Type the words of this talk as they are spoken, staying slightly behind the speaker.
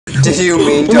Did you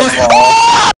mean to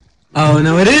fall? Oh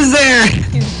no, it is there!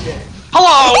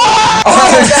 Hello!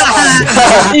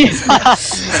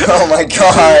 Oh my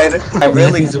god. I'm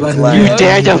really glad. You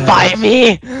dare defy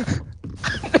me?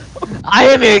 I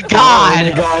am your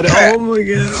god! Oh my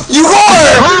god. You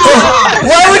are!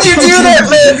 Why would you do that,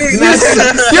 Matthew?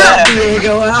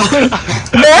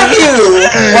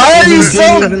 Why are you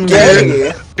so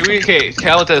gay? Okay,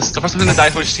 how about this? The first person to die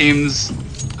switch teams.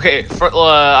 Okay, I don't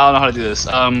know how to do this.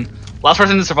 Last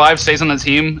person to survive stays on the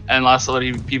team, and last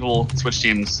 30 people switch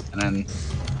teams, and then.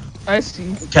 I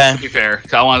see. Okay. To be fair,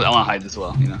 'cause I want to hide as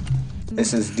well, you know.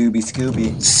 This is Doobie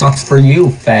Scooby. Sucks for you,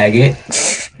 faggot.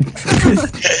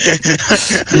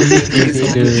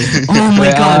 Oh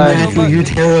my god, Matthew, you're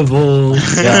terrible.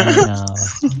 No.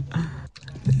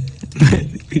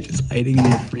 You're just hiding in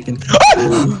your freaking.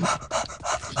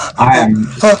 I am.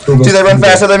 Do they run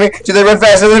faster than me? Do they run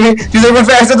faster than me? Do they run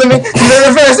faster than me? Do they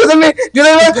run faster than me? Do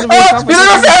they run? Oh! Do they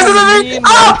run faster than me?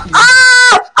 Ah!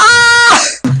 Ah! Ah!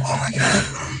 Oh my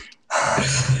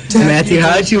god. Matthew,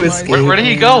 how did you escape? Where did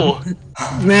he go?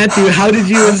 Matthew, how did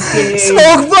you escape?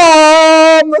 Smoke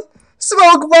bomb!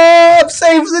 Smoke bomb!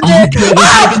 Saves the day!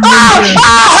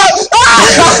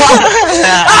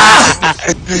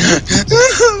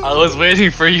 I was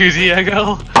waiting for you,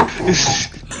 Diego.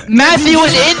 Matthew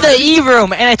was in the E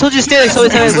room, and I told you to stay there so I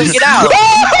wouldn't get out.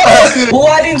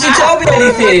 Why didn't you tell me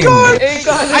anything?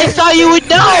 I thought you would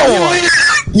know!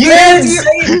 You didn't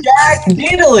say Jack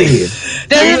Diddley.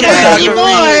 There's not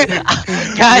anymore!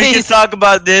 Guys, We can talk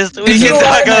about this. We You can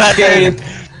talk about escape.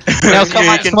 this. no, come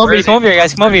on, come over here,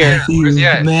 guys, come over here. Where's he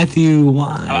at? Matthew,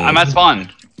 why? I'm at spawn.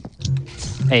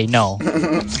 Hey, no. No.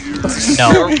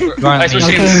 I switch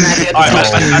Okay, teams. Matthew,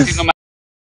 Alright, Matthew's on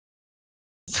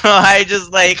So I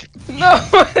just like No!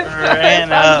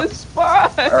 ran I up. found this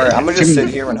spot! Alright, I'm gonna just sit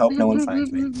here and hope no one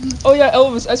finds me. Oh yeah,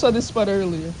 Elvis, I saw this spot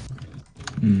earlier.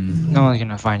 No one's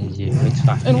gonna find you, it's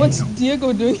fine. And what's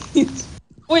Diego doing?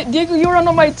 Wait, Diego, you were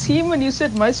on my team and you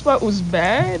said my spot was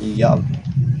bad? Yup.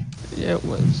 Yeah, it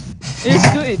was.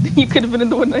 It's good. You could have been in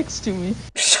the one next to me.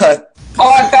 Shut. Oh,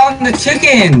 I found the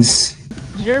chickens.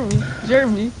 Jeremy.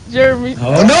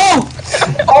 Oh no!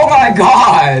 Oh my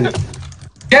god.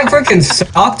 That freaking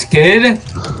sucked, kid.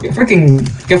 You freaking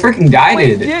Wait,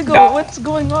 guided. Diego, what's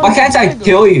going on? Why can't I Diego?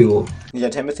 kill you? Yeah,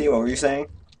 Timothy, what were you saying?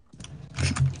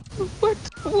 What?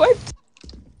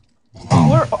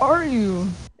 Where are you?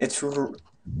 It's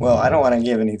well, I don't want to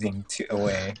give anything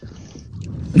away.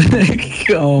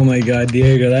 Oh my god,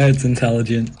 Diego, that's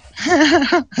intelligent.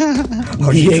 Oh,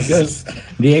 Jesus.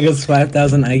 Diego's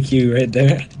 5,000 IQ right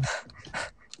there.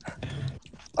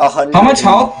 100. How much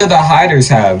health do the hiders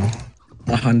have?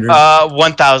 100.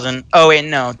 1,000. Oh wait,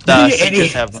 no. The You Seekers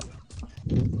idiot. have.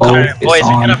 Oh, Alright, it's boys, we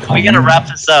gotta oncoming. wrap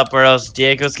this up, or else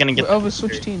Diego's gonna get. Elvis,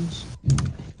 switch teams.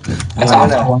 That's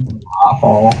I'm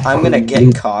awful. I'm gonna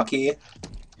get cocky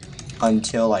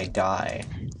until I die.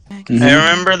 I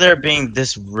remember there being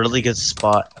this really good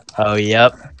spot. Oh,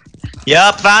 yep.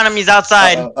 Yep, found him. He's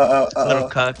outside. Little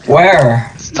cuck.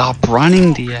 Where? Stop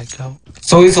running, Diego.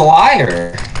 So he's a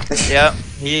liar. Yep,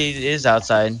 he is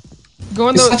outside. Go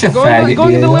in You're the such a go faggot, in the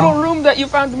Diego. little room that you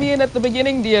found me in at the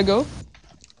beginning, Diego.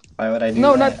 Why would I do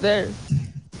No, that? not there.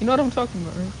 You know what I'm talking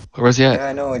about, right? Where's he Yeah, at?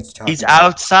 I know it's talking He's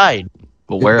outside.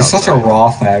 But where You're else? such a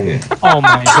raw faggot. Oh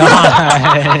my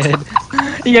god.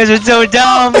 You guys are so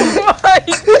dumb. Oh my god!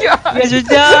 You guys are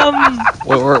dumb.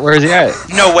 Where is he at?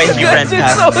 No way he ran This is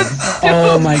past so me. stupid.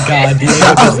 Oh my god, Diego.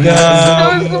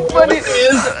 That was the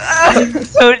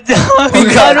funniest. So dumb. Oh,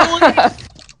 God.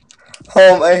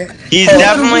 Oh my. He's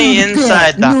definitely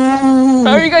inside the. How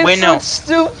are you guys Wait, so no.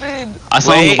 stupid? I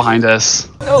saw him Wait. go behind us.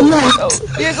 No,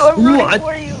 Diego, I'm rooting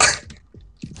for you.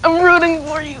 I'm rooting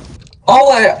for you.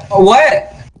 Oh,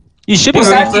 what? You should be Was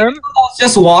rooting that for him.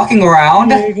 just walking around?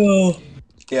 Diego.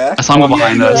 Yeah. I saw him go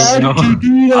behind us. I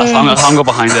saw him go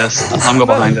behind us. I saw him go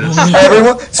behind us.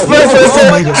 Everyone, split.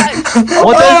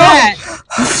 What is that?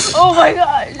 Oh my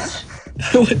gosh.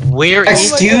 Where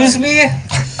is? Excuse me?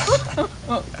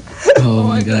 Oh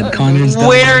my god, Connor's dumb.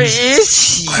 Where is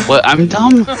he? What? I'm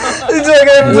dumb. It's like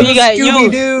a Well, you got you.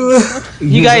 Scooby-Doo.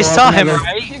 You guys go saw up him, another-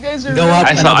 right? You guys are Go up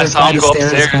I saw another him flight of go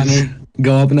stairs, upstairs. Connor.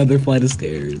 Go up another flight of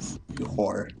stairs. You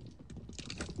whore.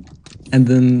 And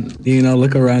then,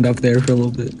 look around up there for a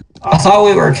little bit. I thought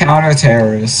we were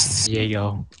counter-terrorists.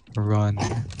 Diego, run,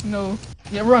 No.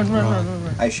 Yeah, run.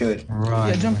 I should. run,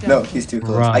 Yeah, jump down. No, he's too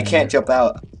close. Run. I can't jump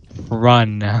out.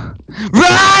 run. Run!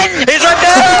 He's right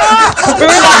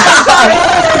there!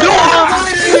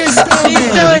 He's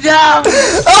so dumb.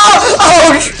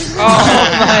 Oh Oh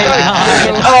my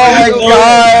god. my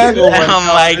god! Oh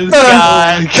my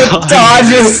god! The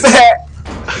dodge is that.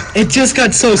 It just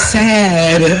got so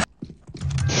sad.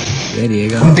 There you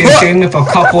go. Would be ashamed if a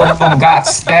couple of them got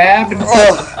stabbed.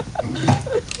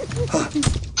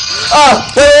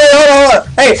 Oh, wait, hold on.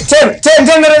 Hey,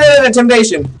 Tim, no,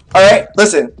 temptation. All right,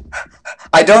 listen.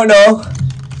 I don't know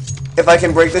if I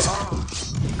can break this.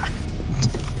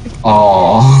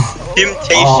 Oh.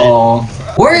 Temptation.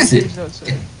 Oh. Where is it?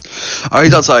 Oh,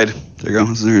 he's outside. There you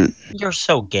go. You're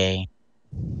so gay.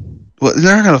 Well,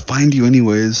 they're not gonna find you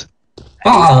anyways.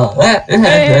 Oh.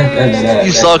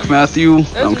 You suck, Matthew.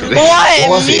 No, I'm kidding. What?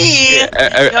 was Me?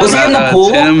 Was he in the pool?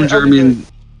 Tim,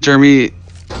 Jeremy,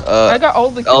 I got all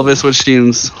the. Elvis switch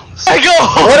teams. I go.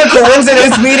 What a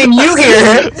coincidence meeting you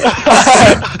here.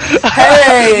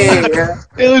 Hey,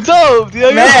 Hey, what's up?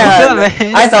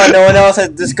 man. I thought no one else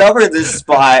had discovered this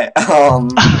spot.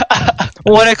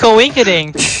 What a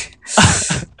coincidence.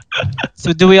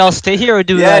 So do we all stay here or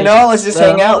do we? Yeah, like, no, let's just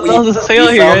hang out. We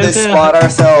found this spot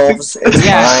ourselves. It's fine.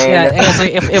 Yeah. And it's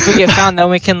like if we get found, then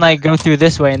we can like go through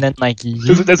this way and then like.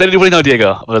 Does anybody know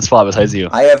Diego? What spot besides you?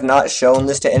 I have not shown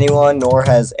this to anyone, nor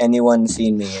has anyone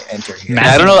seen me enter here.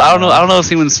 I don't know if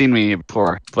anyone's seen me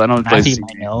before, but I don't play. Matthew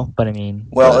might know, but I mean.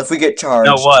 Well, if we get charged,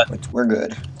 No, what? we're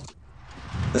good.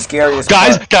 The scariest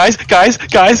Guys! part. Guys!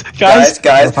 Guys!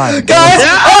 Fine.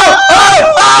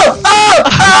 Oh!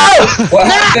 What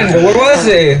happened? Where was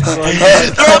he?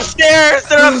 They're upstairs.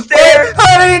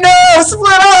 How did he know?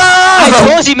 Split I up!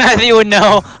 told you Matthew would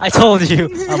know. I told you.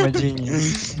 I'm a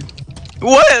genius.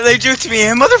 What? They juked me,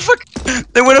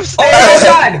 motherfucker. They went upstairs. Oh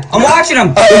god! I'm watching him.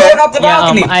 He went up the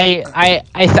balcony.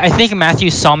 I think Matthew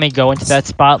saw me go into that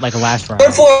spot like last round.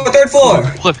 Third floor.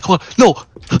 Hold on. No!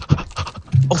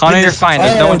 Connor, you're fine.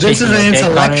 There's no one this chasing is you. an Okay?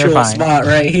 Connor, you're intellectual fine. spot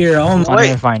right here. Oh my. Connor,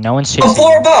 you're fine. No one's chasing A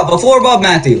floor you. above,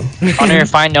 Matthew. Connor, you're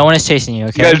fine. No one is chasing you. You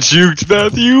Okay. got juked,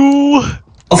 Matthew!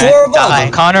 A floor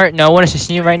above. Connor, no one is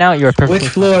chasing you right now. You're perfectly Which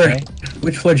floor? fine, okay?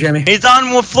 Which floor, Jeremy? He's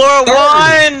on floor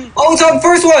one. Oh, it's on the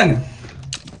first one.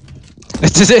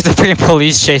 It's a freaking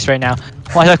police chase right now.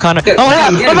 Watch out, Connor. Get Oh no!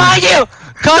 him, get him. I'm behind you!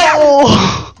 Connor!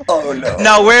 Oh no.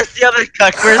 No, where's the other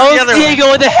cuck? Where's the Oh, other Diego,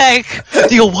 what the heck?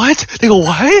 Diego, what?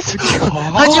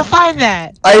 How'd you find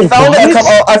that? I found it.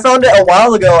 I found it a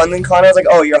while ago, and then Connor was like,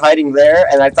 "Oh, you're hiding there,"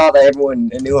 and I thought that everyone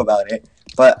knew about it,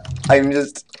 but I'm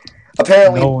just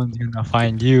apparently. No one's gonna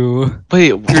find you. Wait,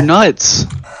 you're nuts.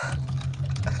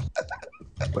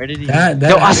 Where did he? That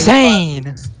Yo,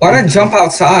 insane! Why did I jump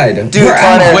outside? Dude, Where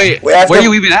am Connor, I? Wait, we have where to-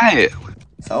 are you even at?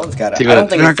 Someone's got it. I Diego, don't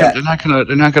think it's that.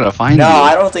 they're not gonna find No, you.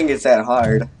 I don't think it's that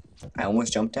hard. I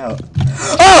almost jumped out.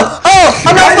 Oh!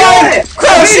 I'm I not did fine! it! I've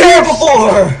Crouch been here here!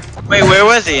 before. Wait, where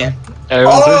was he?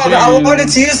 Oh, I wanted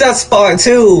to use that spot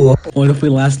too. What if we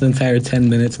last the entire 10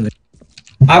 minutes and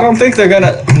I don't think they're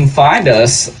gonna find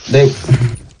us. They.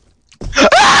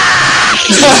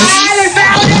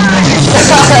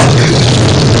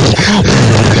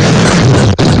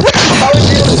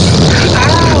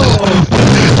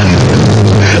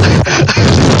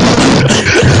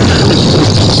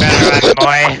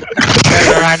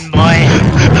 Better run, boy!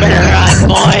 Better run,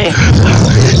 boy!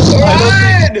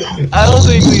 I don't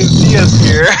think we can see us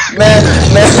here. Man.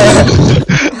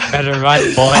 Better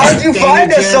run, boy! How'd you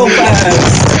find us so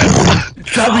fast?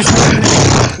 drop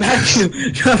it,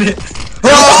 Matthew, drop it.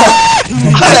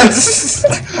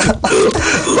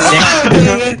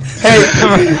 Hey,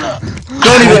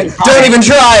 don't even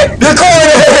try. You're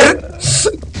cornered.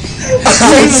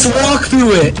 Let's walk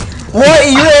through it. What?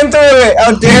 You ran through it.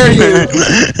 How dare you?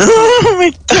 Oh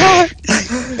my god!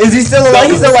 Is he still alive?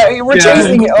 He's still alive. We're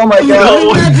chasing it. Oh my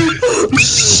god.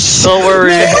 Don't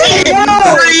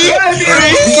worry.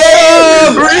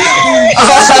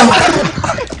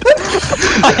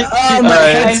 Oh my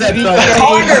headset fell.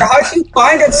 Connor, how'd you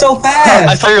find it so I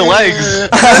fast? saw your legs.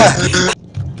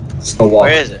 So walk.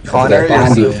 Where is it? Connor,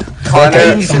 Behind you.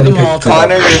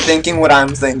 Connor, you're thinking what I'm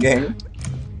thinking.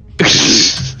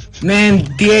 Man,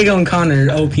 Diego and Connor,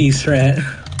 OP threat.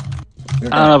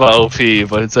 You're I don't know about OP,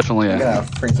 but it's definitely You're a. gonna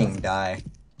freaking die.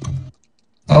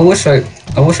 I wish I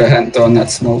hadn't thrown that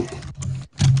smoke.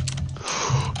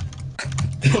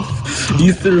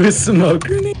 You threw a smoke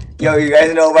grenade? Yo, you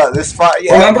guys know about this spot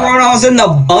yet? Remember when I was in the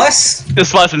bus? This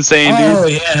spot's insane, dude. Oh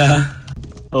yeah.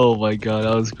 Oh my god,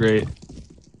 that was great.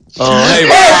 Oh, hey,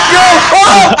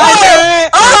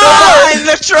 Behind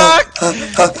the truck!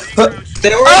 They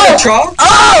were in the truck?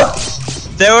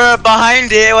 They were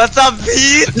behind it. What's up,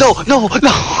 Pete? no.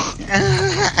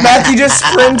 Matthew just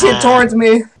sprinted towards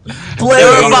me. They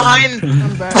were Blade. behind.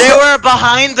 They were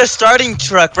behind the starting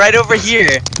truck, right over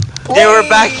here. They were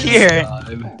back here.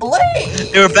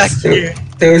 Blade. They were back here.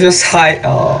 They were just high.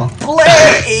 Oh.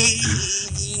 Blaze.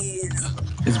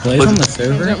 Is Blaze on the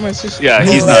server? Is my sister? Yeah,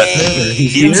 he's nuts.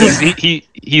 He's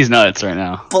He's nuts right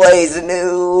now. Blaze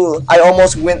new. I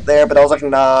almost went there, but I was like,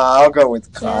 nah, I'll go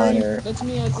with Sorry, Connor. that's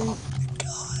me, I think.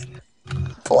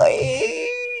 Blaze.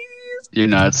 You're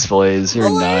nuts, Blaze. You're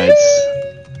Blaze. nuts.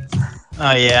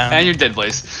 Oh yeah. And you're dead,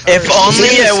 Blaze. If only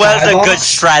it was a good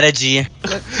strategy.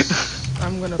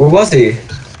 I'm gonna. Where was he?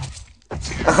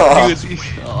 Oh.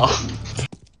 Oh.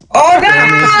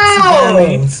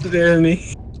 Oh no! Spare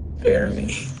me. Spare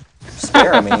me.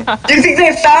 Spare me. Do you think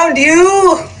they found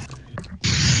you?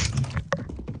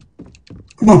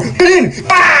 Come on, get in!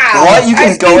 Wow! What? You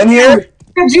can go in here?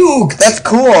 You're juked! That's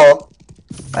cool.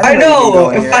 I didn't you could go know!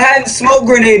 in If here. I hadn't smoke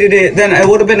grenaded it, then it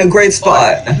would have been a great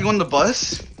spot. You on the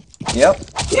bus? Yep.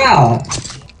 Yeah.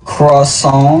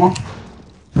 Croissant.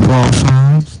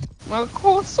 My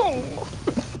croissant.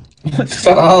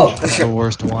 Shut up. The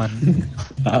worst one.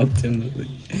 Ultimately.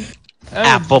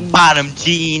 Apple bottom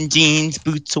jeans,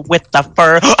 boots with the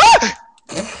fur.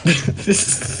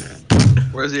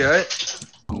 Where's he at?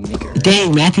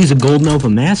 Dang, Matthew's a golden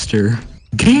open master.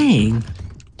 Dang.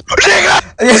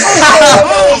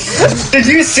 Did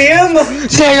you see him?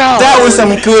 That was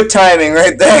some good timing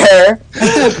right there.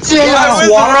 I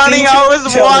was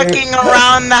walking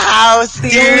around the house,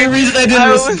 The only dude. reason I didn't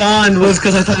respond was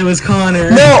because I thought it was Connor.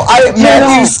 No,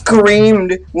 Matthew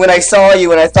screamed when I saw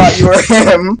you and I thought you were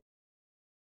him.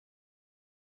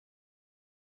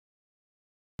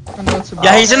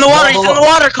 Yeah, he's in the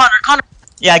water, Connor.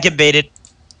 Yeah, get baited.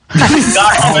 Oh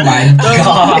my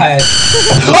god.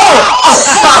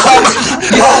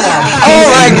 Oh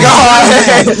my god!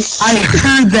 I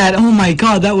heard that. Oh my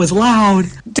god, that was loud.